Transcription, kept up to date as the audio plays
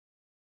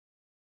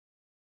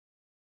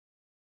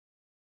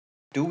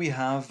Do we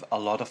have a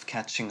lot of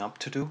catching up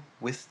to do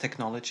with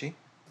technology?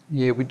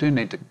 Yeah, we do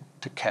need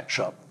to catch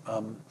up.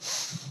 A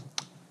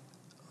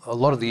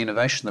lot of the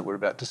innovation that we're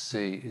about to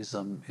see is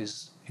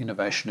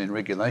innovation in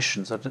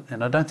regulations,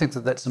 and I don't think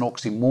that that's an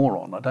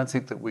oxymoron. I don't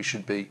think that we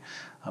should be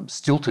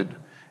stilted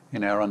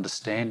in our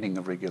understanding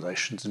of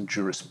regulations and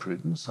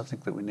jurisprudence. I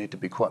think that we need to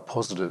be quite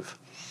positive.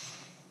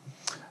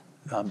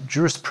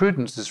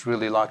 Jurisprudence is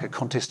really like a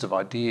contest of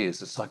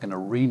ideas. It's like an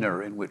arena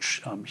in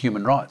which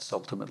human rights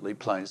ultimately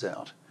plays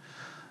out.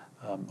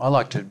 I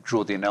like to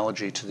draw the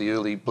analogy to the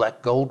early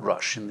black gold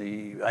rush in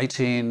the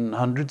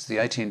 1800s, the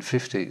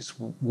 1850s.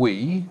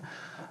 We,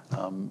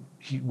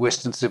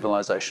 Western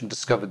civilization,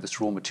 discovered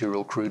this raw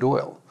material, crude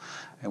oil,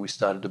 and we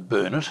started to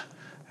burn it,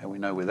 and we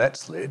know where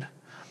that's led.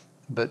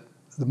 But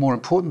the more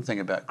important thing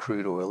about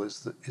crude oil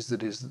is that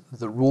it is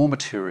the raw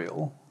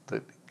material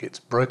that gets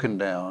broken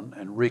down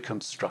and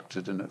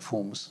reconstructed, and it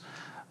forms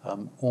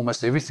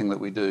almost everything that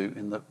we do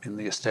in the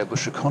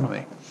established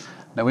economy.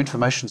 Now,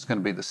 information is going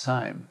to be the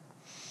same.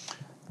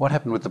 What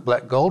happened with the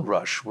black gold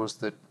rush was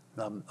that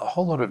a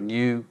whole lot of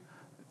new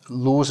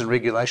laws and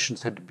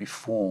regulations had to be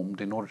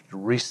formed in order to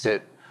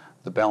reset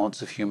the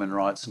balance of human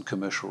rights and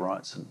commercial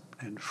rights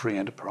and free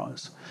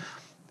enterprise.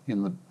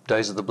 In the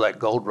days of the black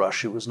gold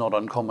rush, it was not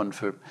uncommon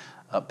for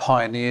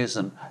pioneers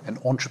and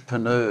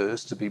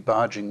entrepreneurs to be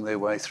barging their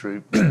way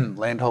through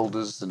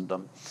landholders and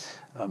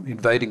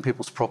invading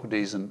people's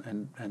properties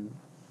and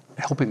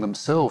helping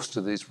themselves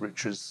to these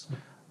riches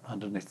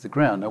underneath the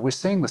ground. Now, we're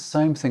seeing the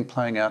same thing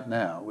playing out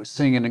now. We're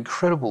seeing an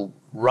incredible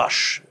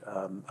rush,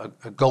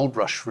 a gold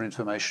rush for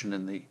information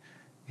in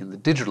the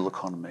digital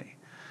economy.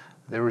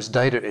 There is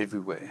data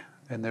everywhere,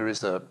 and there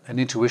is an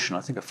intuition,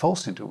 I think a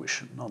false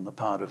intuition, on the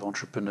part of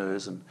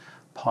entrepreneurs and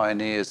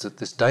pioneers that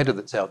this data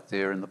that's out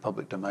there in the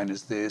public domain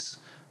is theirs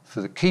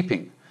for the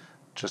keeping,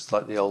 just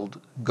like the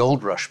old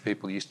gold rush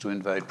people used to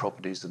invade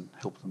properties and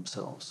help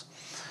themselves.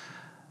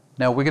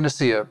 Now, we're going to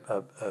see a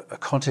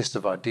contest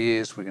of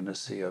ideas. We're going to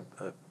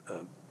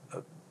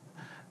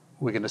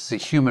see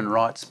human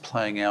rights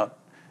playing out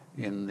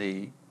in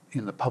the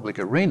public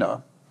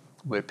arena,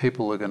 where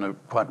people are going to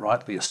quite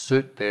rightly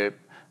assert their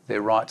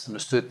rights and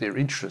assert their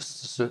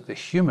interests, assert their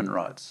human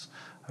rights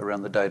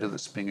around the data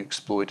that's being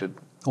exploited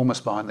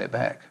almost behind their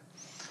back.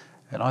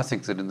 And I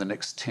think that in the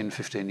next 10,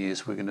 15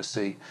 years, we're going to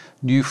see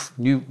new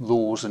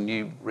laws and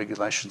new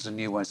regulations and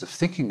new ways of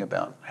thinking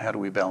about how do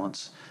we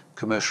balance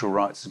commercial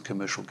rights and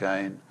commercial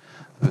gain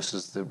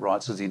versus the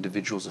rights of the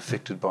individuals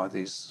affected by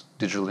these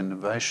digital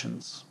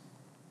innovations.